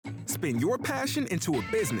Spin your passion into a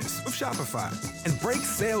business with Shopify and break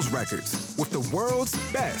sales records with the world's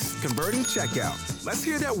best converting checkout. Let's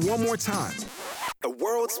hear that one more time. The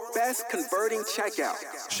world's best converting checkout.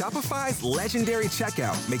 Shopify's legendary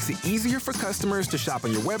checkout makes it easier for customers to shop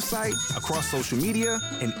on your website, across social media,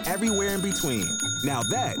 and everywhere in between. Now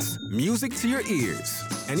that's music to your ears.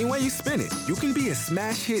 Any way you spin it, you can be a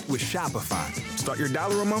smash hit with Shopify. Start your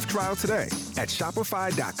 $1 a month trial today at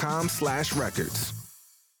shopify.com/records.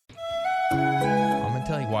 I'm going to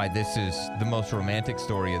tell you why this is the most romantic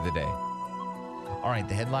story of the day. All right,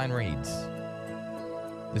 the headline reads,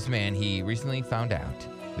 this man, he recently found out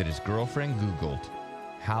that his girlfriend Googled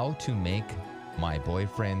how to make my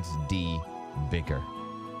boyfriend's D bigger.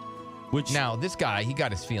 Which Now, this guy, he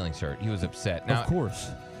got his feelings hurt. He was upset. Now, of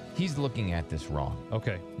course. he's looking at this wrong.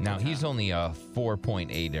 Okay. Now, he's only a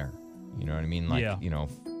 4.8er. You know what I mean? Like, Yeah.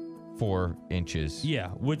 4 inches. Yeah,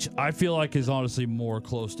 which I feel like is honestly more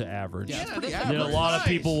close to average Yeah, that's pretty than a average. lot of Nice.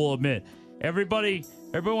 people will admit. Everybody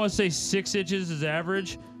wants to say 6 inches is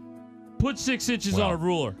average. Put 6 inches Well, on a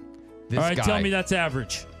ruler. This All right, guy, tell me that's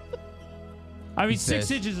average. I mean, He 6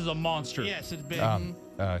 says- inches is a monster. Yes, it's big.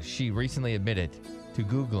 She recently admitted to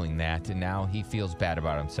Googling that, and now he feels bad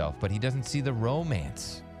about himself, but he doesn't see the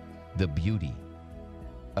romance, the beauty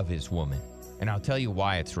of his woman. And I'll tell you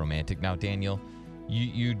why it's romantic. Now, Daniel,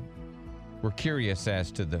 you were curious as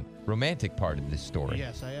to the romantic part of this story.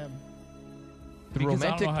 Yes, I am. The Because I don't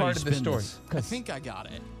romantic know how part you of the spin story. this. I think I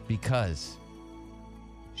got it. Because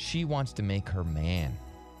she wants to make her man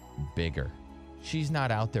bigger. She's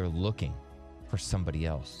not out there looking for somebody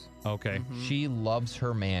else. Okay. She loves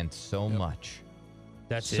her man so much.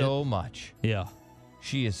 That's so much. it. Yeah.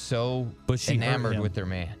 She is so But she hurt enamored him. with her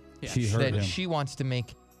man Yeah, She hurt that him. she wants to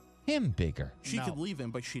make him bigger. She No. could leave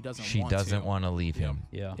him, but she doesn't She want doesn't to. want to leave him.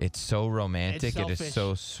 Yeah. It's so romantic. It's It is selfish.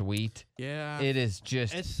 so sweet. Yeah. It is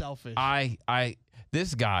just It's selfish.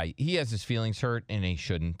 this guy, he has his feelings hurt and he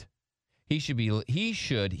shouldn't. He's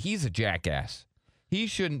a jackass. He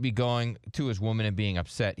shouldn't be going to his woman and being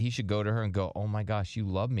upset. He should go to her and go, "Oh my gosh, you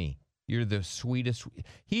love me. You're the sweetest."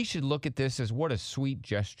 He should look at this as what a sweet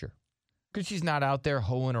gesture. Because she's not out there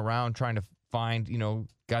hoeing around trying to find,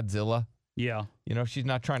 Godzilla. Yeah. She's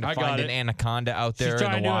not trying to I got find it. an anaconda out there She's in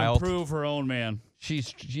trying the to wild. improve her own man.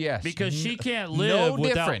 Yes. Because she can't No live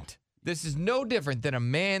without... different. This is no different than a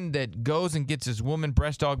man that goes and gets his woman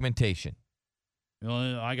breast augmentation.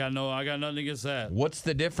 I got nothing against that. What's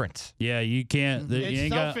the difference? Yeah, you can't. You It's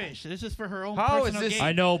ain't got, selfish. This is for her own How is personal this- gain.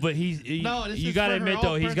 I know, but No, this you is got to for her admit, own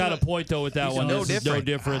though, he's got a personal- point, though, with that He's one. no This is no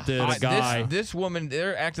different. different than a guy. This woman,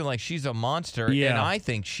 they're acting like she's a monster, and Yeah. I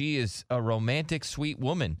think she is a romantic, sweet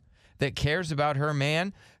woman that cares about her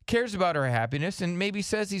man, cares about her happiness, and maybe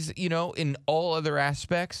says he's, in all other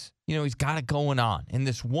aspects, he's got it going on. In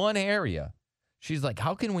this one area, she's like,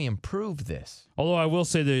 how can we improve this? Although I will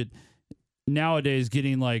say that nowadays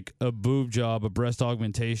getting like a boob job, a breast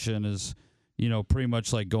augmentation is, pretty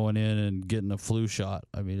much like going in and getting a flu shot.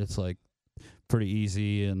 I mean, it's like pretty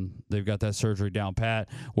easy and they've got that surgery down pat.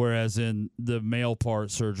 Whereas in the male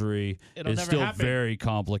part surgery, It'll it's never still happen. very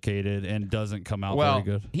complicated and doesn't come out Well,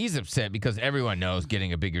 very good. he's upset because everyone knows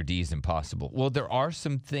getting a bigger D is impossible. Well, there are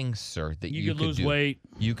some things, sir, that you You can could lose do. weight.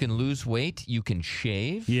 You can lose weight. You can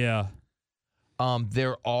shave. Yeah.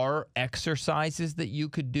 There are exercises that you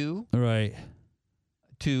could do Right.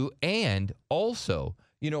 and also,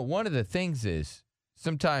 one of the things is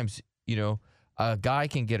sometimes, a guy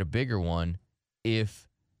can get a bigger one if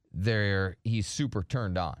he's super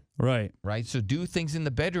turned on, Right. right? So do things in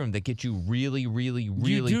the bedroom that get you really, really,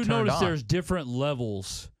 really you do turned notice on. there's different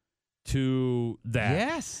levels to that.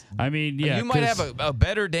 Yes. I mean, yeah. You might 'cause- have a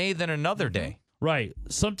better day than another day. Right.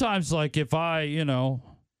 Sometimes, like, if I,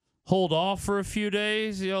 hold off for a few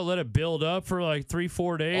days, let it build up for like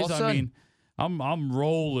 3-4 days. All of a I sudden- mean, I'm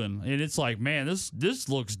rolling, and it's like, man, this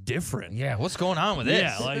looks different. Yeah, what's going on with this?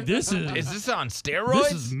 Yeah, like this is Is this on steroids?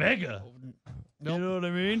 this is mega. Nope. You know what I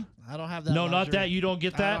mean? I don't have that. No, not luxury. that. You don't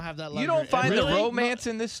get I that. don't have that. You don't luxury. find the Really? romance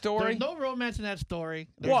in this story? There's no romance in that story.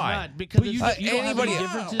 There's Why? Not, because But you, it's, you don't have anybody- any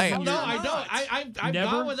differences. Hey, in no, your- I don't. I've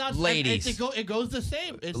Never? gone without. Ladies. It goes the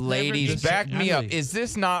same. It's Ladies, never back different. me up. Really? Is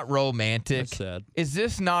this not romantic? That's sad. Is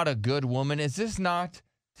this not a good woman? Is this not,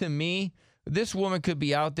 to me, this woman could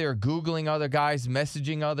be out there Googling other guys,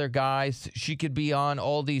 messaging other guys. She could be on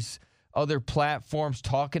all these other platforms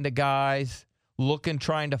talking to guys,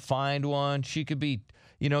 trying to find one. She could be,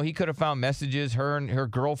 he could have found messages, her and her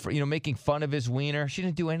girlfriend, making fun of his wiener. She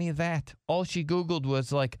didn't do any of that. All she Googled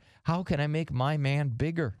was like, how can I make my man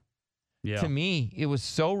bigger? Yeah. To me, it was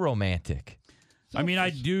so romantic. I mean, I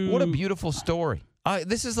do. What a beautiful story.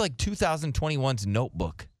 This is like 2021's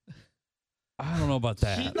Notebook. I don't know about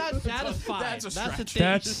that. She's not satisfied. That's a the stretch. thing.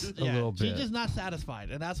 That's a little bit. She's just not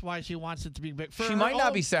satisfied, and that's why she wants it to be big. For She her might not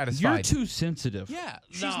own- be You're satisfied. too sensitive. Yeah,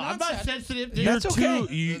 she's No, not I'm not sad- sensitive. You're That's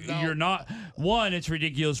okay. You're not. One, it's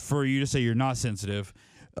ridiculous for you to say you're not sensitive,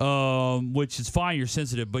 which is fine. You're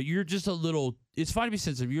sensitive, but you're just a little. It's fine to be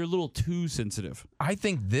sensitive. You're a little too sensitive. I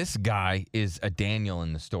think this guy is a Daniel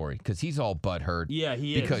in the story because he's all butthurt. Yeah,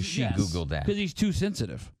 he because she Yes. Googled that. Because he's too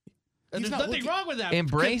sensitive. And He's there's not nothing looking- wrong with that.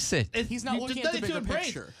 Embrace it. He's not there's looking at the nothing to bigger embrace.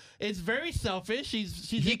 picture. It's very selfish. She's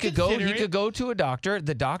He could go. He inconsiderate. could go to a doctor.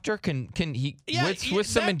 The doctor can Yeah, with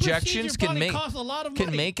some that injections procedure can probably make costs a lot of can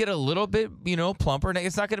money. make it a little bit plumper.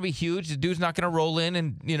 It's not going to be huge. The dude's not going to roll in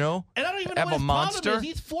and And I don't even know have what a his monster.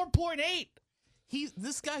 problem is. He's 4.8.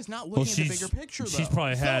 This guy's not Well, looking at the she's bigger picture, though. she's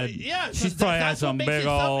probably had So she's probably had that's what some makes big it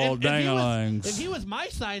tough. old If he was- dangalings. If he was my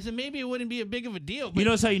size, then maybe it wouldn't be a big of a deal. But You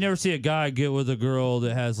notice how you never see a guy get with a girl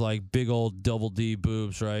that has like big old double D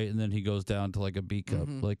boobs, right? And then he goes down to like a B cup.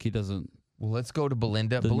 Like he doesn't. Well, let's go to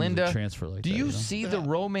Belinda. doesn't Belinda, transfer like do that, you know? see the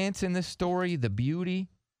romance in this story, the beauty,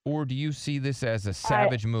 or do you see this as a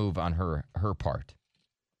savage move on her part?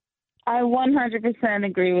 I 100%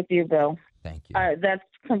 agree with you, Bill. Thank you. That's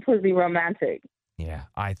completely romantic. Yeah,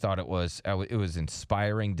 I thought it was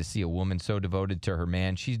inspiring to see a woman so devoted to her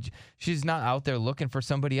man. She's not out there looking for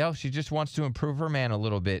somebody else. She just wants to improve her man a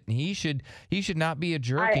little bit. And he should not be a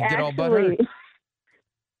jerk and get all butthurt.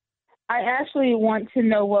 I actually want to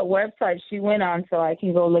know what website she went on so I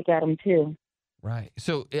can go look at them too. Right.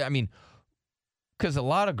 So I mean, because a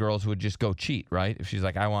lot of girls would just go cheat, right? If she's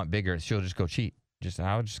like, I want bigger, she'll just go cheat.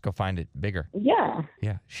 I'll just go find it bigger. Yeah.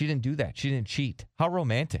 Yeah. She didn't do that. She didn't cheat. How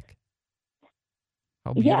romantic.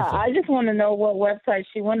 How Yeah, beautiful. I just want to know what website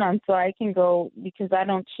she went on so I can go, because I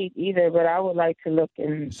don't cheat either, but I would like to look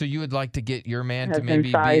and So you would like to get your man to Husband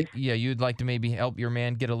maybe size. you'd like to maybe help your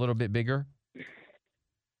man get a little bit bigger?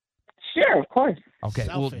 sure, of course. Okay,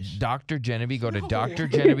 Selfish. well, Dr. Genevieve, go to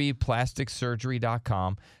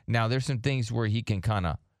drgenevievePlasticSurgery.com. Now, there's some things where he can kind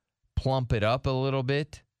of plump it up a little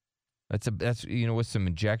bit. That's with some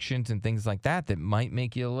injections and things like that might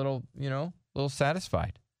make you a little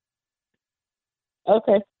satisfied.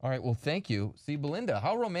 Okay. All right, well, thank you. See, Belinda,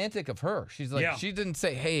 how romantic of her. She's like, Yeah. She didn't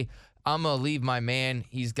say, hey, I'm going to leave my man.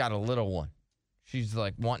 He's got a little one. She's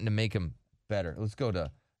like wanting to make him better. Let's go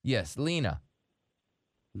to, yes, Lena.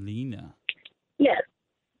 Lena. Yes.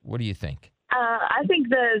 What do you think? I think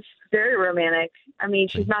that's very romantic. I mean,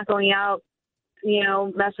 she's not going out,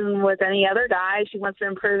 messing with any other guy. She wants to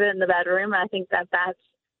improve it in the bedroom. I think that's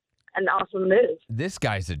an awesome move. This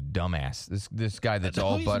guy's a dumbass. This guy that's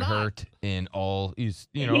all he's butthurt and all he's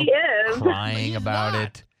He is. crying He's about not.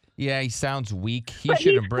 it. Yeah, he sounds weak. He But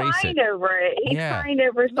should he's embrace crying it. over it. He's Yeah. crying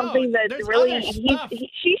over something that's there's really. other stuff.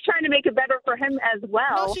 She's trying to make it better for him as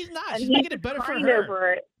well. No, she's not. and She's he's making it better for crying her.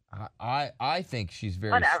 over it. I think she's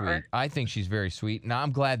very Whatever. sweet. I think she's very sweet. Now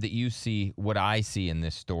I'm glad that you see what I see in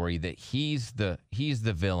this story, that he's the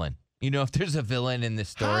villain. If there's a villain in this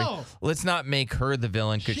story, How? let's not make her the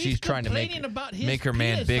villain because she's trying to complaining about his make her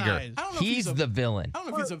man penis bigger. size. I don't know if He's he's a- the villain. I don't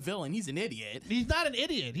know if he's a villain. He's an idiot. He's not an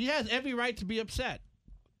idiot. He has every right to be upset.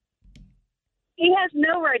 He has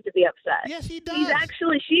no right to be upset. Yes, he does. She's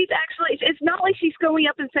actually. It's not like she's going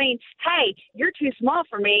up and saying, "Hey, you're too small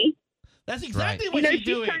for me." That's exactly Right. what she's She's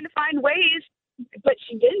doing. trying to find ways, but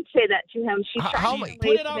she didn't say that to him. She's How trying to many- find Put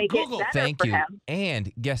ways it to on make Google. it better Thank for you. him.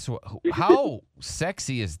 And guess what? How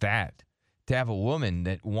sexy is that to have a woman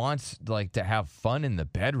that wants to have fun in the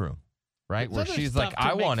bedroom, right? There's Where other she's like, stuff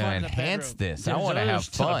to I make want to fun in the enhance bedroom. this. I There's want to other have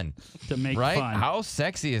stuff fun, to make right? fun. How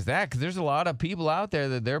sexy is that? Because there's a lot of people out there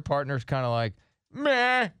that their partner's kind of like,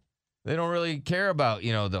 meh. They don't really care about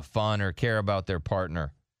the fun or care about their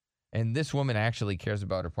partner. And this woman actually cares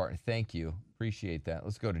about her partner. Thank you. Appreciate that.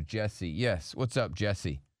 Let's go to Jesse. Yes. What's up,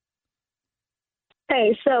 Jesse?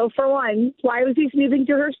 Hey, so for one, why was he snooping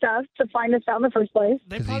through her stuff to find us out in the first place?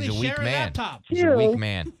 They Because probably he's a weak share a man. laptop. He's a weak Two.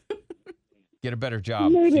 man. Get a better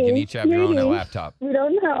job. So you can Maybe, each have your own maybe. laptop. We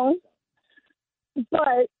don't know.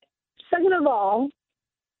 But second of all,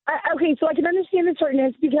 okay, so I can understand the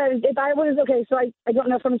shortness because if I was, okay, so I don't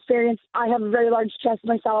know from experience, I have a very large chest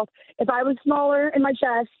myself. If I was smaller in my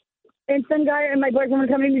chest and some guy and my boyfriend would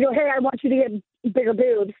come in and go, hey, I want you to get bigger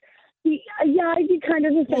boobs. I'd be kind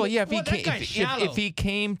of just Well, yeah, if he Well, that came, guy's shallow. if he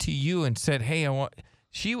came to you and said, "Hey, I want,"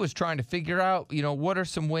 she was trying to figure out, what are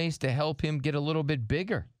some ways to help him get a little bit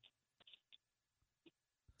bigger.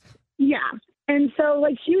 Yeah. And so,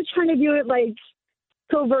 she was trying to do it,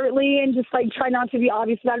 covertly and just, try not to be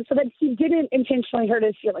obvious about it so that he didn't intentionally hurt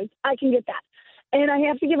his feelings. I can get that. And I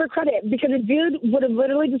have to give her credit because a dude would have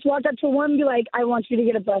literally just walked up to a woman and be like, I want you to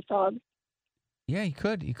get a breast hog. Yeah, he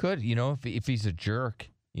could. He could. If he's a jerk,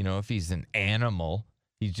 You know, if he's an animal,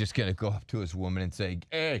 he's just going to go up to his woman and say,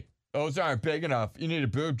 hey, those aren't big enough. You need a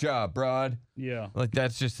boob job, broad. Yeah. Like,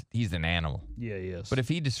 that's just, he's an animal. Yeah, yes. But if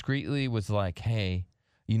he discreetly was like, hey,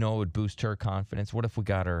 you know, it would boost her confidence. What if we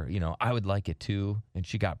got her, you know, I would like it too, and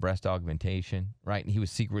she got breast augmentation, right? And he was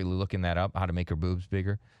secretly looking that up, how to make her boobs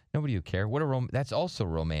bigger. Nobody would care. That's also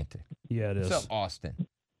romantic. Yeah, it is. What's up, Austin?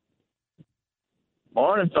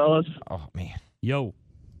 Morning, fellas. Oh, man. Yo.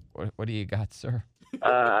 What do you got, sir?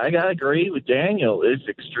 I gotta agree with Daniel. It's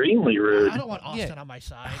extremely rude. I don't want Austin on my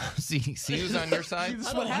side. see who's on your side? This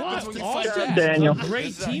is what happens when you Austin- fight back. Daniel. Great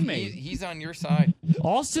He's teammate. He's on your side.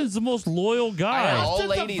 Austin's the most loyal I guy. know, all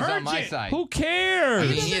Austin's a ladies on my virgin. side. Who I mean, cares?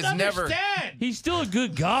 He he doesn't is never. understand. He's still a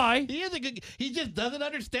good guy. He is a good. He just doesn't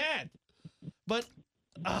understand. But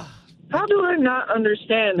How do I not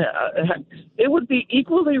understand? It would be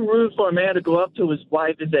equally rude for a man to go up to his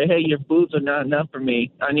wife and say, hey, your boobs are not enough for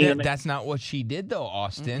me. I need them. That's not what she did, though,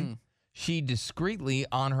 Austin. She discreetly,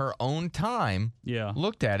 on her own time, Yeah.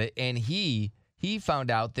 looked at it, and he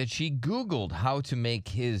found out that she Googled how to make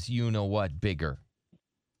his you-know-what bigger.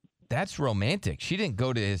 That's romantic. She didn't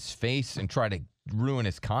go to his face and try to ruin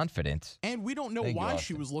his confidence. And we don't know Thank you, why Austin.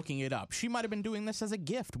 she was looking it up. She might have been doing this as a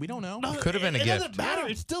gift. We don't know. no, Could have been a it gift. doesn't matter.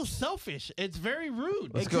 It's still selfish. It's very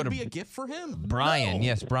rude. Let's it go could to be a gift for him. Brian. No.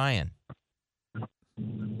 Yes, Brian.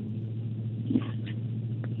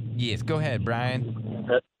 Yes, go ahead, Brian.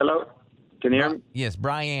 Hello? Can you hear me? Yes,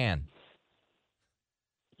 Brian.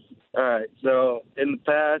 All right. So in the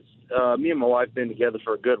past, me and my wife been together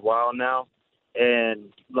for a good while now,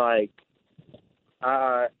 and like,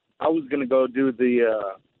 I was gonna go do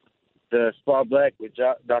the Spa Black with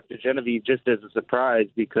Dr. Genevieve just as a surprise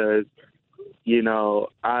because, you know,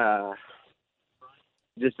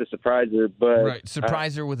 just to surprise her. But Right,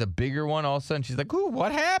 surprise her with a bigger one. All of a sudden, she's like, "Ooh,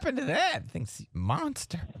 what happened to that? Thing's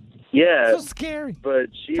monster. yeah, So scary. but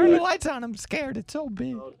she Turn the was, lights on. I'm scared. It's so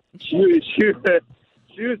big." she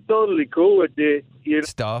was totally cool with it. You know?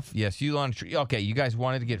 Stuff. Yes, you want to. Okay, you guys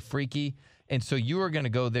wanted to get freaky, and so you were going to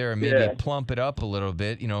go there and maybe plump it up a little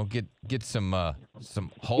bit. You know, get some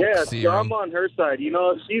Hulk Yeah, so serum. I'm on her side. You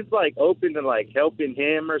know, if she's like open to like helping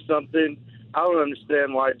him or something, I don't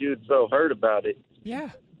understand why dude's so hurt about it. Yeah.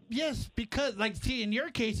 Yes, because see, in your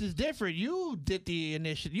case, it's different. You did the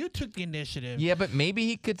initiative. You took the initiative. Yeah, but maybe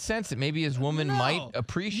he could sense it. Maybe his woman No. might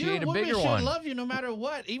appreciate Your a bigger woman should one. love you no matter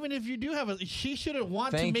what. Even if you do have she shouldn't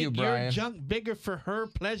want Thank to you, make your Brian. junk bigger for her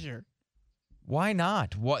pleasure. Why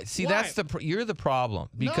not? What? See, Why? that's you're the problem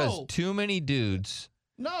because No. too many dudes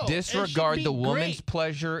No, disregard it should the be woman's great.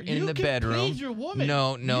 pleasure in You the can bedroom. please your woman.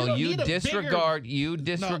 No, You don't you need a bigger- disregard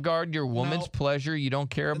your woman's No. pleasure. You don't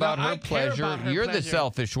care about I her care pleasure. about her You're the pleasure.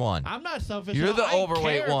 selfish one. I'm not selfish. You're No, the I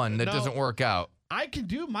overweight care. one that No, doesn't work out. I can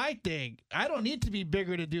do my thing. I don't need to be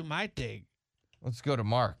bigger to do my thing. Let's go to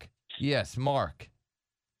Mark. Yes, Mark.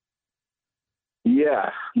 Yeah,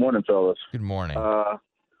 morning, fellas. Good morning.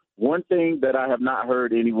 One thing that I have not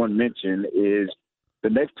heard anyone mention is the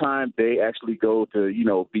next time they actually go to, you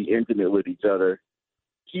know, be intimate with each other,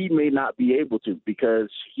 he may not be able to because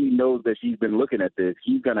he knows that she's been looking at this.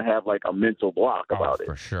 He's going to have like a mental block about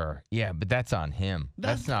for it. sure. Yeah, but that's on him.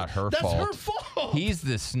 That's not her That's fault. her fault. He's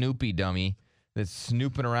the Snoopy dummy that's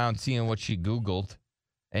snooping around seeing what she Googled,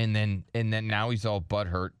 and then now he's all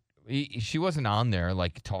butthurt. She wasn't on there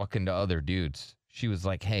like talking to other dudes. She was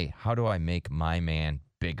like, "Hey, how do I make my man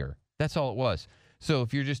bigger?" That's all it was. So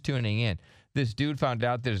if you're just tuning in, this dude found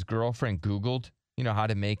out that his girlfriend Googled, you know, how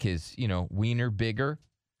to make his, you know, wiener bigger.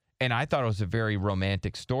 And I thought it was a very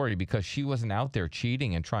romantic story because she wasn't out there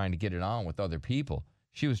cheating and trying to get it on with other people.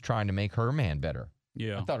 She was trying to make her man better.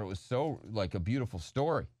 Yeah, I thought it was so like a beautiful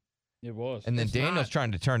story. it was. And then It's Daniel's not.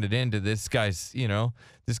 trying to turn it into this guy's, you know,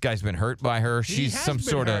 this guy's been hurt by her. He She's has some been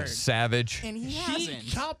sort hurt. of savage. And he She hasn't.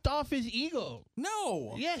 chopped off his ego.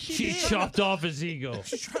 No. Yeah, she She did. chopped off his ego.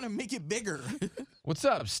 She's trying to make it bigger. What's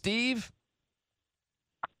up, Steve?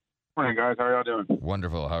 Morning, guys. How are y'all doing?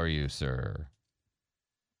 Wonderful. How are you, sir?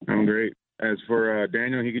 I'm great. As for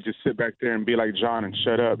Daniel, he could just sit back there and be like John and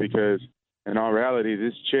shut up because, in all reality,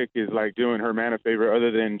 this chick is like doing her man a favor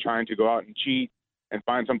other than trying to go out and cheat and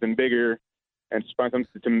find something bigger and find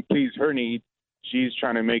something to please her needs. She's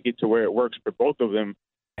trying to make it to where it works for both of them,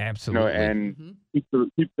 you Absolutely. know, and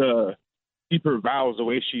keep her vows the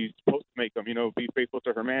way she's supposed to make them. You know, be faithful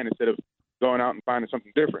to her man instead of going out and finding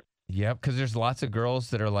something different. Yep, because there's lots of girls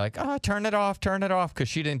that are like, turn it off, because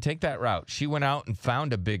she didn't take that route. She went out and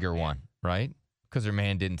found a bigger one, right? Because her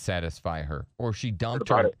man didn't satisfy her. Or she dumped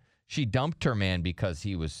about her. it. She dumped her man because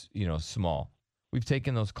he was, you know, small. We've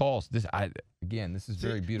taken those calls. This is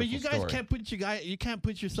very beautiful. But you guys story. can't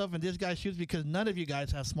put yourself in this guy's shoes because none of you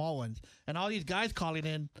guys have small ones, and all these guys calling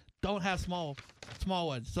in don't have small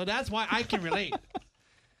ones. So that's why I can relate.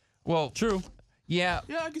 Well, True. yeah,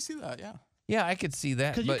 Yeah, I can see that. Yeah. yeah, I could see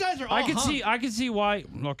that. Because you But guys are all I can hung. see why.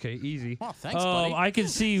 Okay, easy. Well, thanks, buddy. I can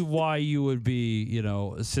see why you would be,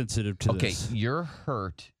 sensitive to okay, this. you're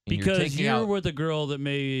hurt and Because you're taking you're out. with a girl that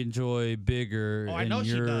may enjoy bigger, Oh, I and know she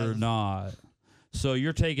you're does. not. So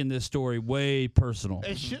you're taking this story way personal.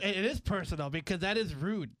 It is personal because that is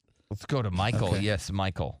rude. Let's go to Michael. Okay. Yes,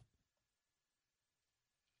 Michael.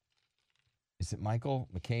 Is it Michael?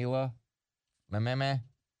 Michaela? Meh.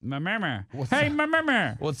 Mama. What's Hey, up?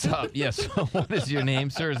 mama. What's up? Yes. What is your name,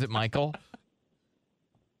 sir? Is it Michael?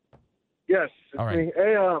 Yes. It's All right. me.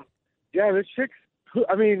 Hey, yeah, this chick's.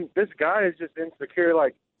 I mean, this guy is just insecure.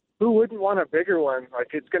 Like, who wouldn't want a bigger one? Like,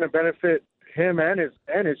 it's going to benefit him and his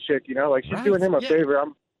chick. Like she's Right. doing him a Yeah. favor.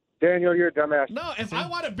 Daniel, you're a dumbass. No, if I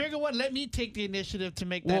want a bigger one, let me take the initiative to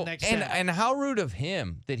make that Well, next and step. and how rude of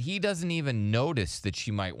him that he doesn't even notice that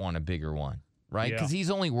she might want a bigger one, right? Yeah. Because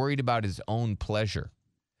he's only worried about his own pleasure.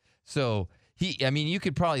 So you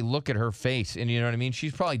could probably look at her face, and you know what I mean.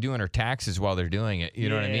 She's probably doing her taxes while they're doing it. You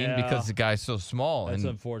know what I mean? Yeah. Because the guy's so small, That's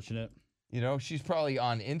and unfortunate. she's probably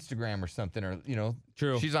on Instagram or something, or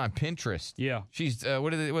True. she's on Pinterest. Yeah. She's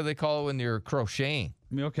what do they call it when you're crocheting?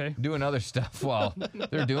 I mean, okay. Doing other stuff while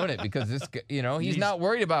they're doing it because this, he's not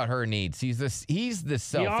worried about her needs. He's the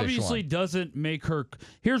selfish He obviously one. doesn't make her.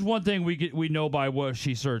 Here's one thing we know by what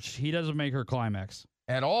she searched. He doesn't make her climax.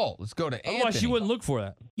 At all. Let's go to Otherwise, she Anthony. wouldn't look for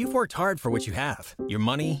that. You've worked hard for what you have. Your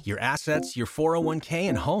money, your assets, your 401k,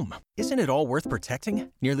 and home. Isn't it all worth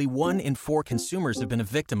protecting? Nearly 1 in 4 consumers have been a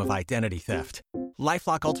victim of identity theft.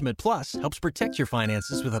 LifeLock Ultimate Plus helps protect your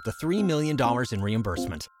finances with up to $3 million in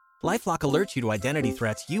reimbursement. LifeLock alerts you to identity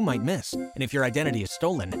threats you might miss. And if your identity is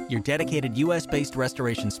stolen, your dedicated U.S.-based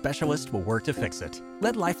restoration specialist will work to fix it.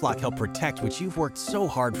 Let LifeLock help protect what you've worked so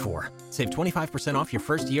hard for. Save 25% off your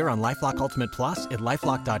first year on LifeLock Ultimate Plus at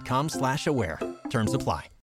LifeLock.com/aware. Terms apply.